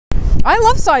I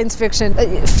love science fiction.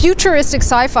 Futuristic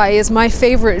sci-fi is my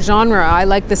favorite genre. I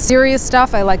like the serious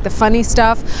stuff. I like the funny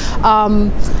stuff.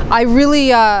 I'm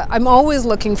always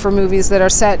looking for movies that are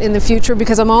set in the future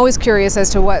because I'm always curious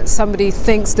as to what somebody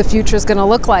thinks the future is going to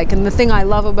look like. And the thing I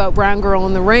love about Brown Girl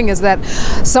in the Ring is that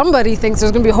somebody thinks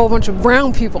there's going to be a whole bunch of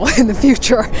brown people in the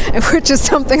future, which is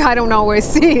something I don't always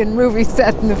see in movies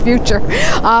set in the future,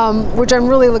 which I'm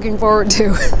really looking forward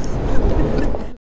to.